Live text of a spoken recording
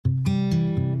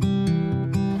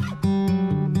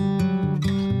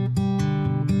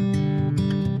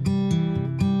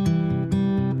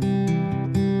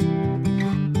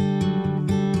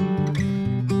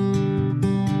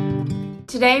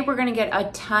Today we're gonna get a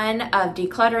ton of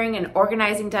decluttering and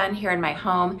organizing done here in my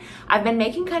home. I've been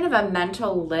making kind of a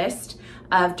mental list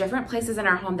of different places in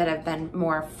our home that have been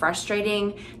more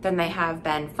frustrating than they have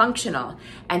been functional.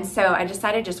 And so I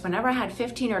decided just whenever I had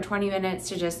 15 or 20 minutes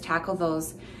to just tackle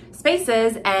those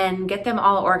spaces and get them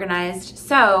all organized.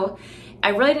 So I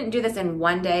really didn't do this in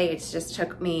one day. It just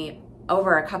took me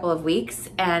over a couple of weeks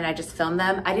and I just filmed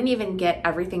them. I didn't even get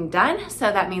everything done, so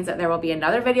that means that there will be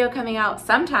another video coming out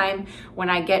sometime when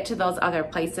I get to those other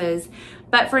places.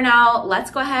 But for now, let's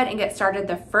go ahead and get started.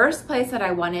 The first place that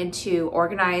I wanted to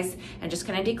organize and just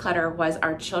kind of declutter was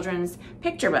our children's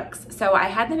picture books. So I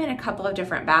had them in a couple of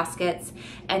different baskets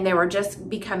and they were just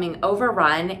becoming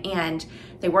overrun and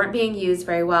they weren't being used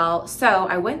very well. So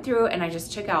I went through and I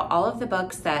just took out all of the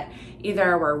books that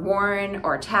either were worn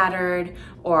or tattered,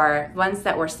 or ones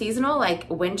that were seasonal like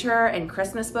winter and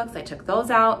Christmas books. I took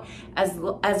those out,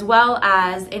 as well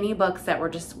as any books that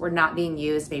were not being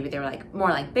used. Maybe they were like more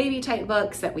like baby type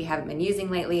books that we haven't been using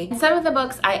lately. And some of the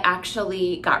books I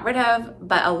actually got rid of,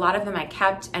 but a lot of them I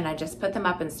kept and I just put them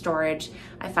up in storage.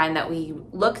 I find that we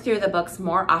look through the books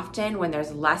more often when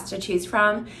there's less to choose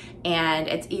from and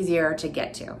it's easier to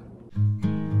get to.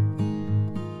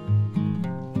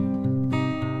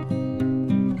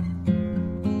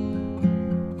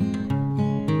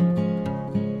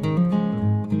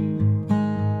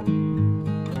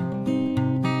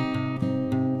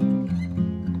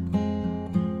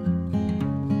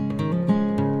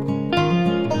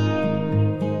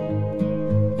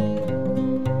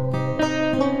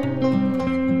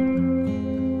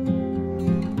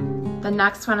 The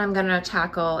next one I'm gonna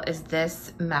tackle is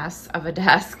this mess of a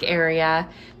desk area.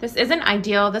 This isn't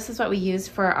ideal. This is what we use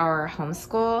for our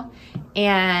homeschool.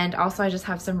 And also I just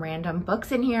have some random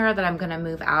books in here that I'm gonna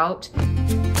move out.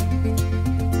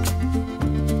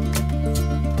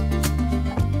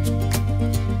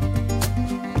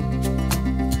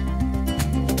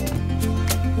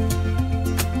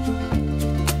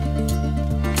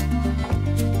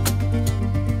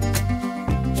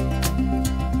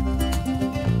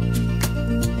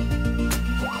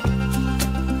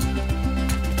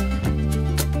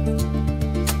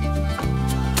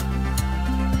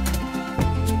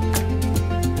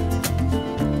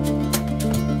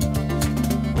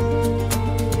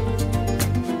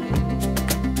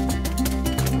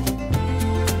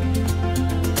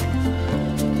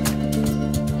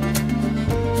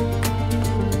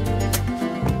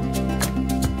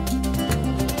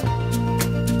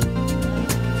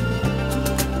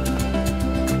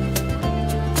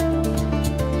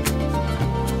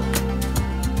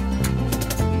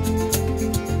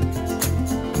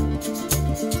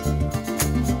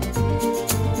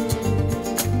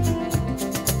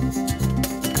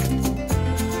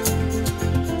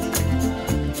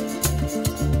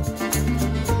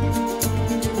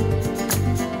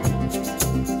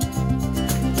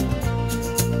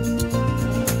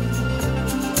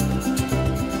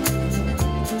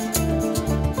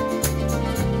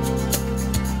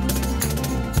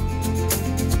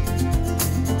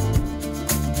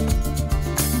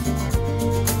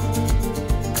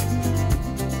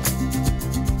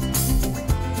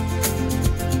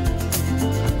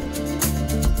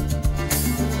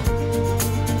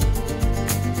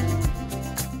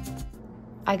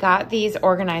 I got these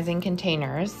organizing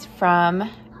containers from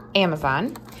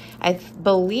Amazon. I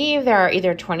believe there are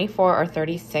either 24 or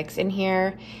 36 in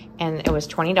here, and it was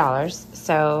 $20.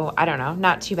 So I don't know,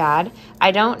 not too bad.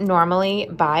 I don't normally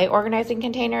buy organizing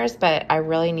containers, but I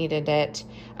really needed it.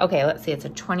 Okay, let's see, it's a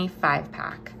 25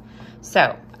 pack.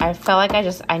 So I feel like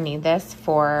I need this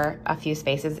for a few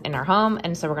spaces in our home.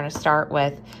 And so we're gonna start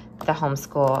with the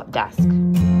homeschool desk.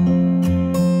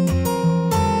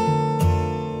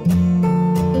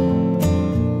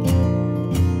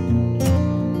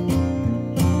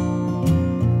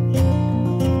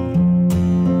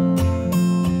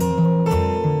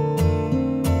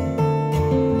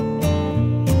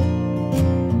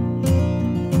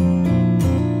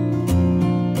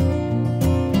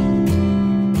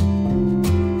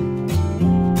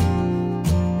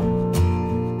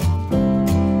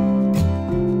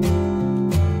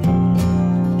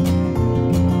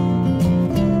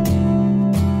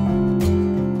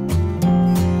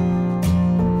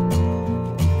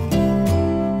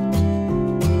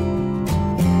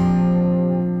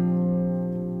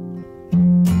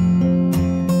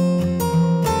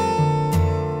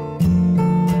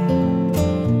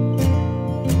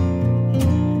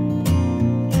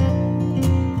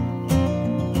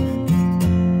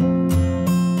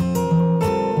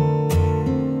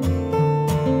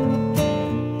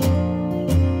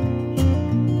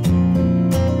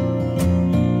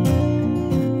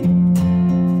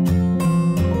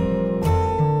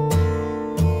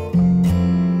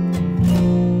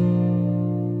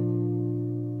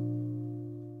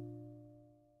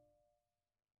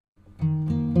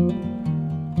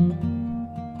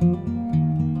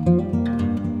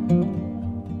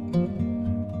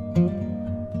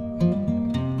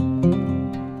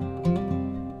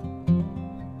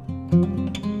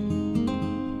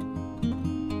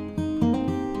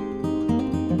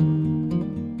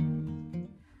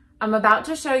 I'm about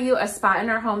to show you a spot in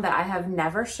our home that I have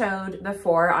never showed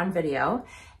before on video,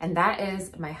 and that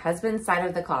is my husband's side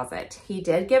of the closet. He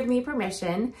did give me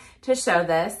permission to show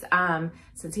this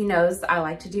since he knows I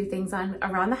like to do things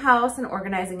around the house and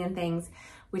organizing and things.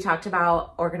 We talked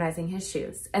about organizing his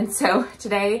shoes. And so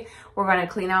today we're gonna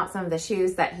clean out some of the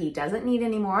shoes that he doesn't need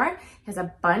anymore. He has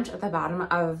a bunch at the bottom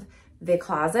of the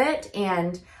closet,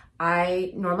 and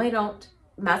I normally don't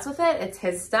mess with it. It's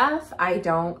his stuff.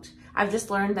 I've just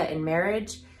learned that in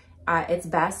marriage, it's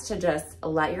best to just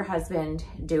let your husband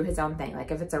do his own thing.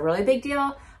 Like if it's a really big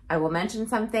deal, I will mention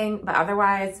something, but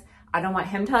otherwise I don't want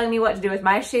him telling me what to do with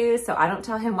my shoes, so I don't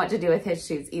tell him what to do with his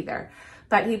shoes either.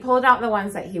 But he pulled out the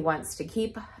ones that he wants to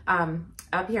keep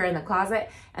up here in the closet,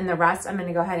 and the rest I'm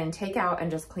gonna go ahead and take out and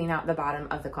just clean out the bottom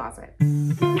of the closet.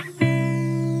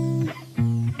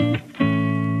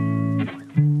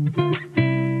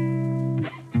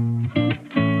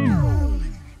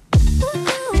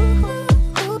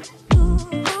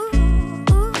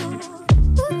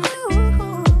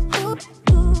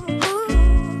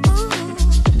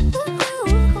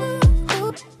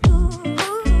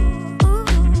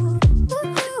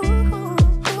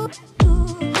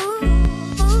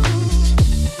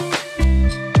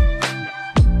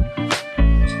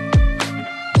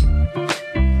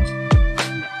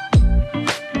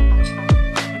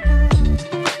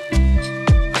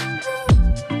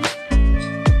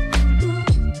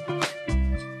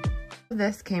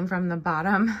 This came from the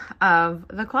bottom of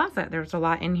the closet. There's a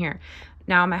lot in here.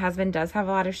 Now, my husband does have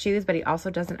a lot of shoes, but he also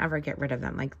doesn't ever get rid of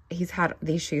them. Like, he's had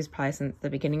these shoes probably since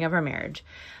the beginning of our marriage.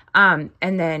 And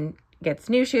then gets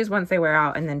new shoes once they wear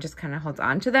out, and then just kind of holds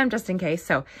on to them just in case.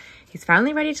 So he's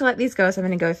finally ready to let these go. So I'm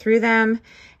going to go through them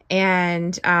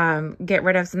and get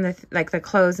rid of some of the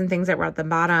clothes and things that were at the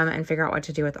bottom and figure out what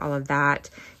to do with all of that.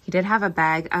 He did have a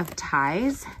bag of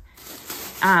ties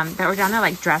that were down there,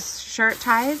 like dress shirt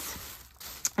ties.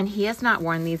 And he has not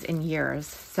worn these in years,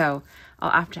 so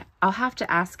I'll have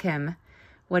to ask him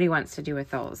what he wants to do with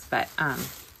those. But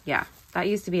yeah, that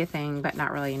used to be a thing, but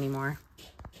not really anymore.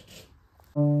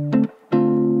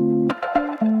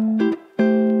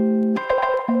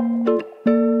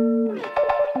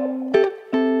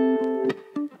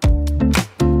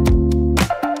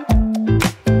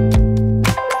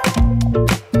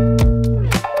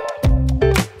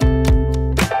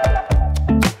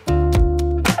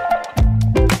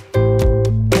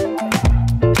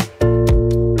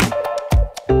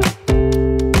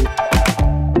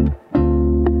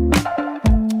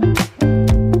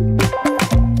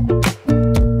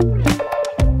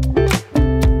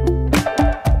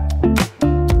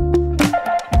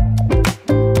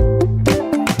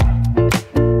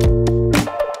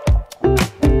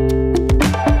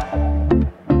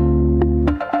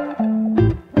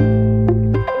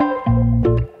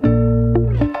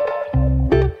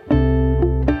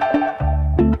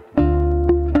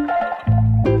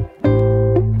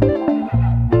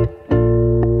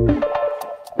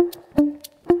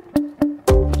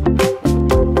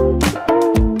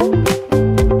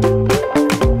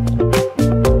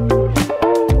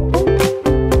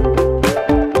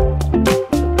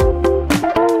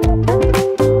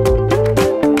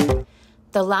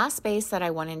 The last space that I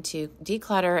wanted to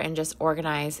declutter and just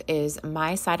organize is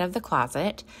my side of the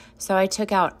closet. So I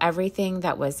took out everything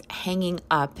that was hanging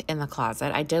up in the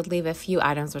closet. I did leave a few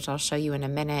items, which I'll show you in a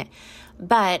minute,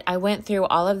 but I went through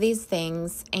all of these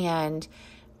things, and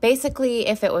basically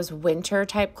if it was winter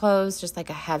type clothes, just like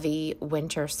a heavy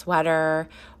winter sweater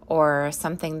or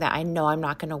something that I know I'm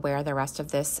not going to wear the rest of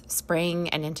this spring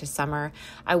and into summer,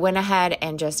 I went ahead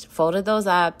and just folded those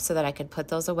up so that I could put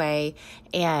those away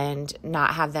and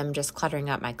not have them just cluttering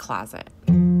up my closet.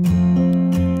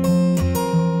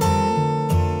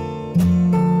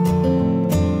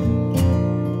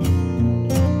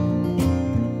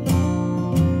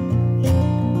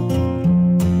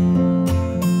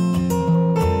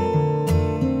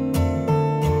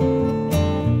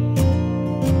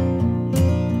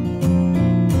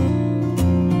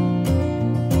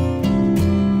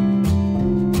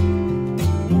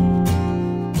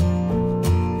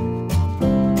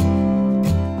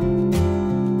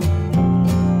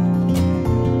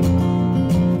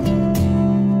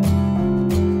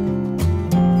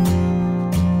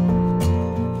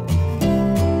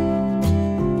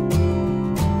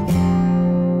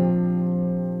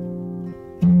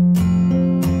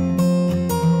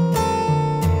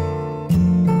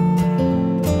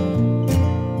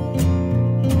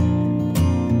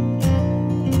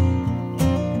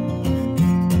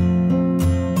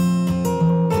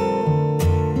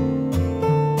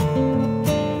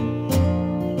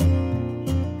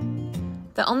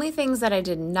 only things that I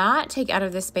did not take out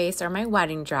of this space are my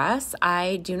wedding dress.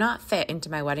 I do not fit into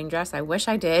my wedding dress. I wish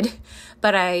I did,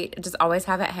 but I just always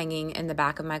have it hanging in the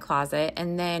back of my closet.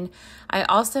 And then I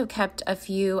also kept a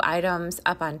few items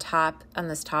up on top on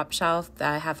this top shelf.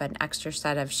 I have an extra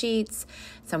set of sheets,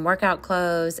 some workout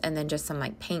clothes, and then just some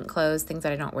like paint clothes, things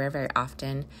that I don't wear very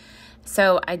often.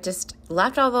 So I just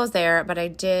left all those there, but I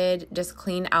did just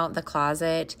clean out the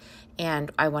closet,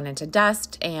 and I wanted to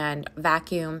dust and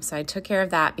vacuum, so I took care of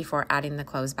that before adding the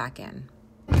clothes back in.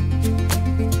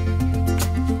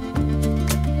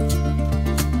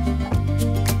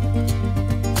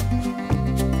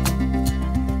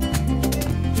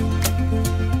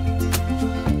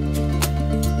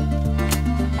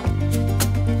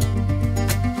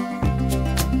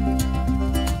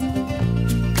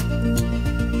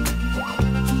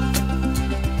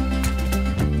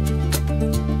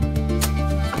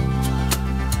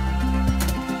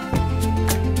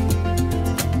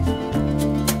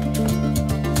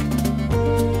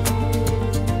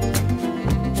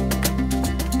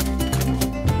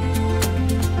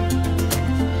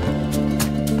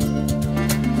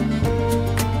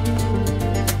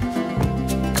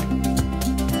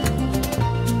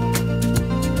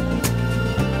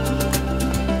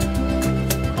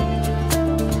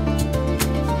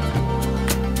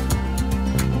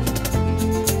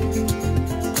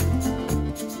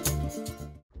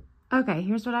 Okay,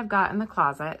 here's what I've got in the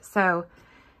closet. So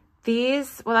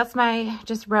these, well, that's my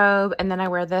just robe, and then I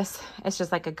wear this. It's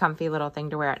just like a comfy little thing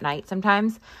to wear at night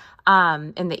sometimes,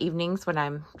 in the evenings when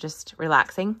I'm just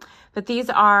relaxing. But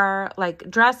these are like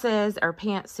dresses or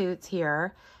pantsuits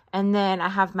here. And then I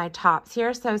have my tops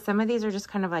here. So some of these are just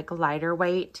kind of like lighter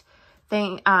weight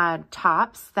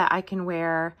tops that I can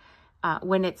wear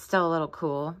when it's still a little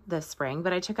cool this spring.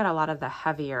 But I took out a lot of the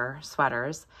heavier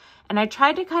sweaters. And I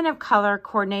tried to kind of color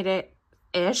coordinate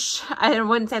it-ish. I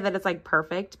wouldn't say that it's like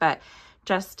perfect, but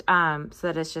just so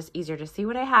that it's just easier to see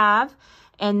what I have.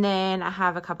 And then I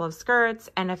have a couple of skirts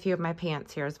and a few of my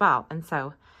pants here as well. And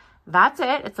so that's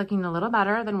it. It's looking a little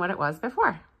better than what it was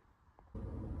before.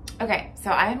 Okay,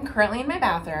 so I am currently in my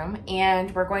bathroom,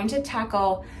 and we're going to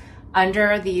tackle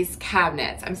under these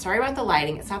cabinets. I'm sorry about the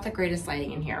lighting. It's not the greatest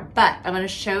lighting in here, but I'm going to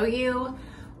show you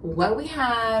what we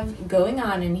have going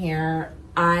on in here.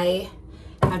 I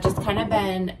have just kind of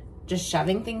been just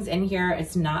shoving things in here.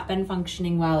 It's not been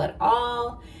functioning well at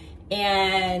all.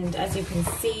 And as you can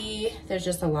see, there's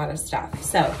just a lot of stuff.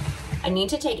 So I need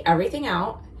to take everything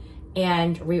out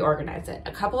and reorganize it.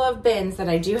 A couple of bins that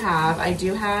I do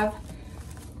have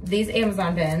these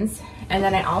Amazon bins. And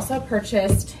then I also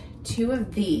purchased 2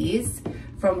 of these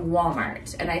from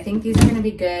Walmart. And I think these are gonna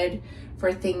be good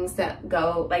for things that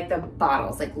go, like the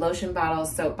bottles, like lotion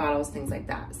bottles, soap bottles, things like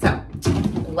that. So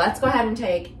let's go ahead and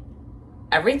take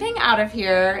everything out of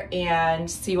here and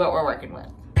see what we're working with.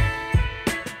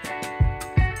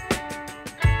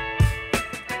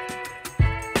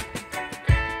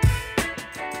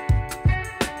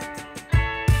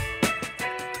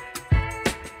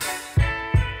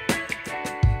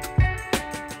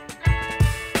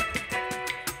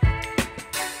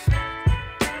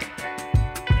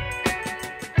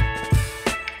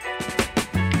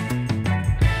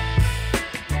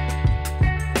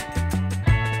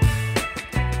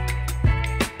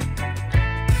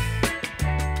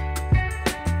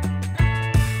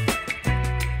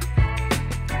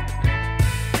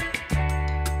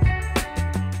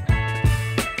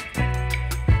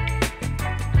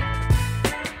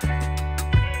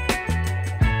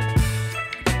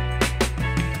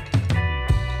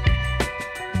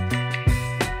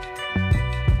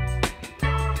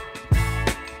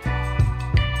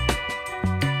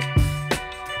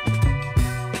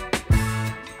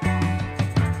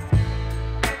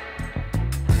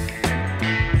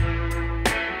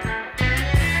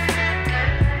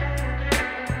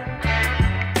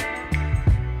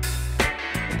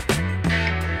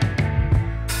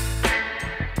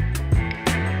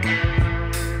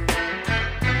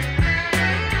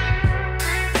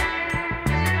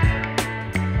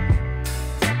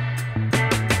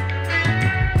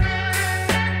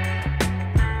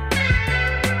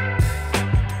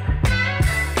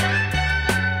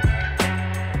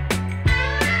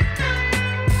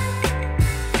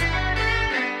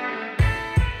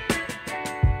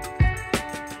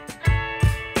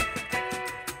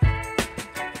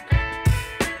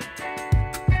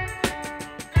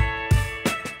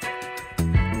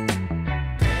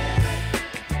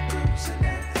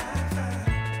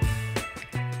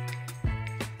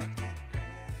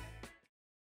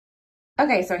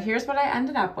 Okay, so here's what I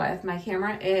ended up with. My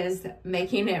camera is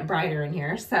making it brighter in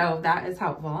here, so that is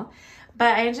helpful.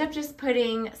 But I ended up just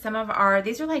putting some of our,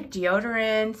 these are like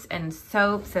deodorants and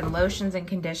soaps and lotions and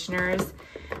conditioners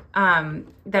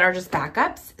that are just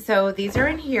backups. So these are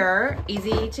in here,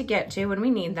 easy to get to when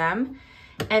we need them.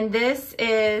 And this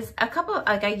is a couple,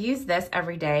 like I use this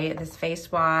every day, this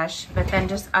face wash, but then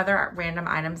just other random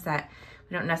items that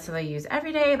we don't necessarily use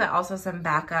every day, but also some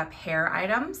backup hair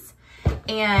items.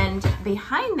 And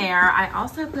behind there, I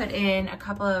also put in a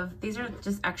couple of, these are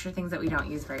just extra things that we don't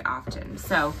use very often.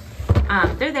 So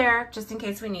they're there just in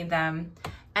case we need them.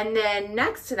 And then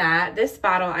next to that, this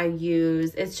bottle I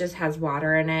use, it just has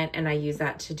water in it, and I use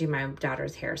that to do my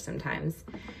daughter's hair sometimes.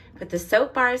 Put the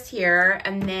soap bars here,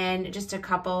 and then just a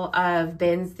couple of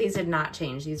bins. These did not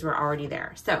change. These were already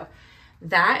there. So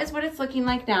that is what it's looking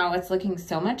like now. It's looking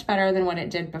so much better than what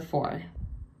it did before.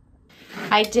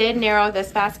 I did narrow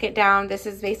this basket down. This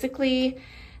is basically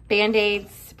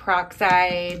Band-Aids,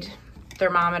 peroxide,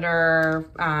 thermometer,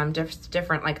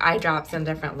 different like eye drops and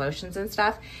different lotions and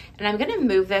stuff. And I'm gonna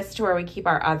move this to where we keep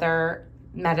our other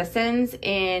medicines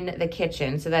in the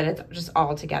kitchen so that it's just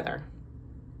all together.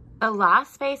 The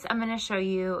last space I'm gonna show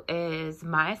you is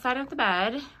my side of the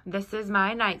bed. This is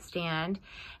my nightstand.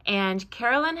 And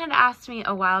Carolyn had asked me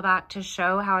a while back to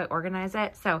show how I organize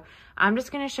it. So I'm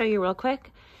just gonna show you real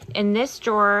quick. In this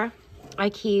drawer,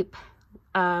 I keep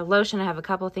lotion. I have a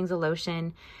couple of things of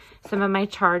lotion, some of my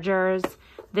chargers.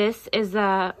 This is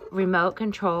a remote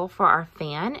control for our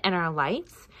fan and our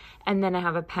lights. And then I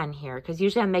have a pen here because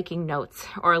usually I'm making notes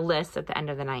or lists at the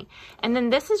end of the night. And then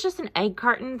this is just an egg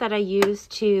carton that I use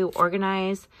to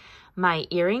organize my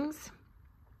earrings.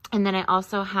 And then I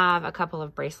also have a couple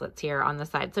of bracelets here on the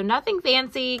side. So nothing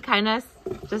fancy, kind of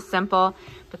just simple,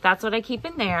 but that's what I keep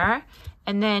in there.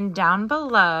 And then down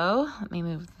below, let me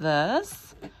move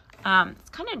this. It's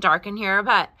kind of dark in here,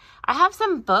 but I have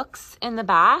some books in the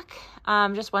back,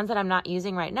 just ones that I'm not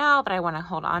using right now, but I want to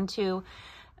hold on to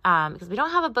because we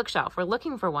don't have a bookshelf. We're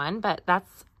looking for one, but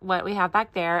that's what we have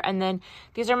back there. And then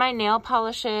these are my nail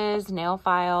polishes, nail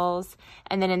files.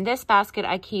 And then in this basket,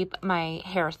 I keep my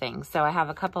hair things. So I have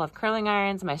a couple of curling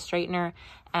irons, my straightener,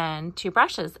 and 2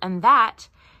 brushes. And that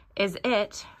is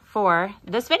it for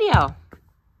this video.